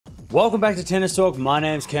Welcome back to Tennis Talk. My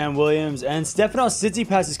name's Cam Williams, and Stefanos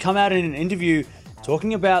Tsitsipas has come out in an interview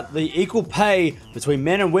talking about the equal pay between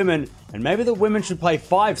men and women, and maybe the women should play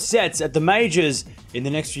 5 sets at the majors in the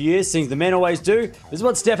next few years, things the men always do. This is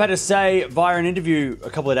what Steph had to say via an interview a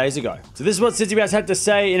couple of days ago. So this is what Tsitsipas had to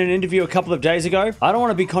say in an interview a couple of days ago. I don't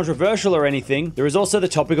want to be controversial or anything. There is also the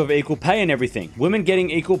topic of equal pay and everything. Women getting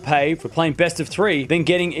equal pay for playing best of 3, then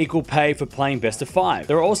getting equal pay for playing best of 5.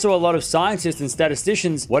 There are also a lot of scientists and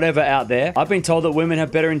statisticians, whatever, out there. I've been told that women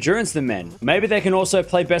have better endurance than men. Maybe they can also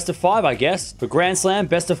play best of 5, I guess. For Grand Slam,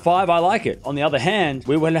 best of 5, I like it. On the other hand,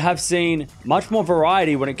 we would have seen much more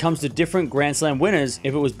variety when it comes to different Grand Slam winners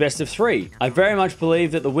if it was best of 3. I very much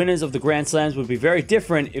believe that the winners of the Grand Slams would be very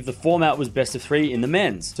different if the format was best of 3 in the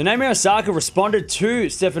men's. So Naomi Osaka responded to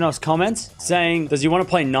Stefanos' comments, saying, does he want to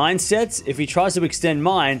play 9 sets? If he tries to extend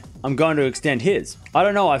mine, I'm going to extend his. I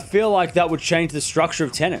don't know, I feel like that would change the structure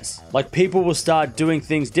of tennis. Like, people will start doing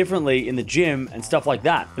things differently in the gym and stuff like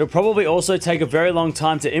that. It'll probably also take a very long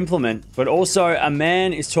time to implement, but also a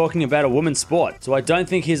man is talking about a woman's sport, so I don't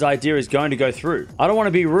think his idea is going to go through. I don't want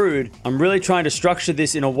to be rude, I'm really trying to structure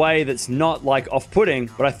this in a way that's not like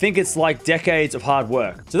off-putting, but I think it's like decades of hard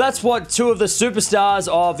work. So that's what 2 of the superstars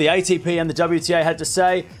of the ATP and the WTA had to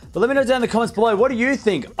say. But let me know down in the comments below, what do you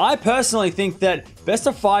think? I personally think that best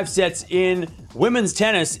of 5 sets in women's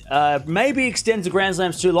tennis maybe extends the Grand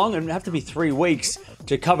Slams too long, and it'd have to be 3 weeks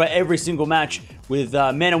to cover every single match with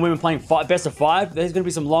men and women playing best of 5. There's going to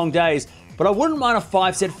be some long days, but I wouldn't mind a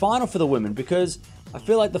 5-set final for the women, because I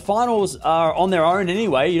feel like the finals are on their own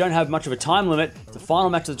anyway. You don't have much of a time limit. It's the final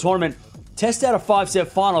match of the tournament. Test out a 5-set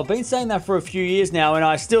final. I've been saying that for a few years now, and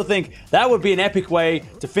I still think that would be an epic way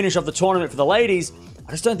to finish off the tournament for the ladies.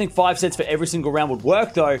 I just don't think 5 sets for every single round would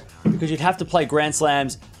work, though, because you'd have to play Grand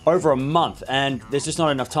Slams over a month, and there's just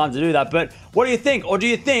not enough time to do that. But what do you think? Or do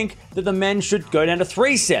you think that the men should go down to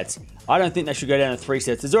 3 sets? I don't think they should go down to 3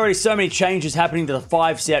 sets. There's already so many changes happening to the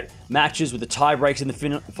 5-set matches with the tie breaks in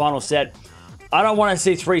the final set. I don't want to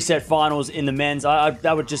see 3-set finals in the men's.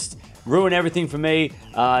 That would just ruin everything for me.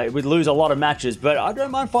 We'd lose a lot of matches, but I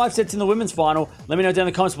don't mind 5 sets in the women's final. Let me know down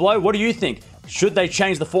in the comments below. What do you think? Should they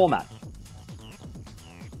change the format?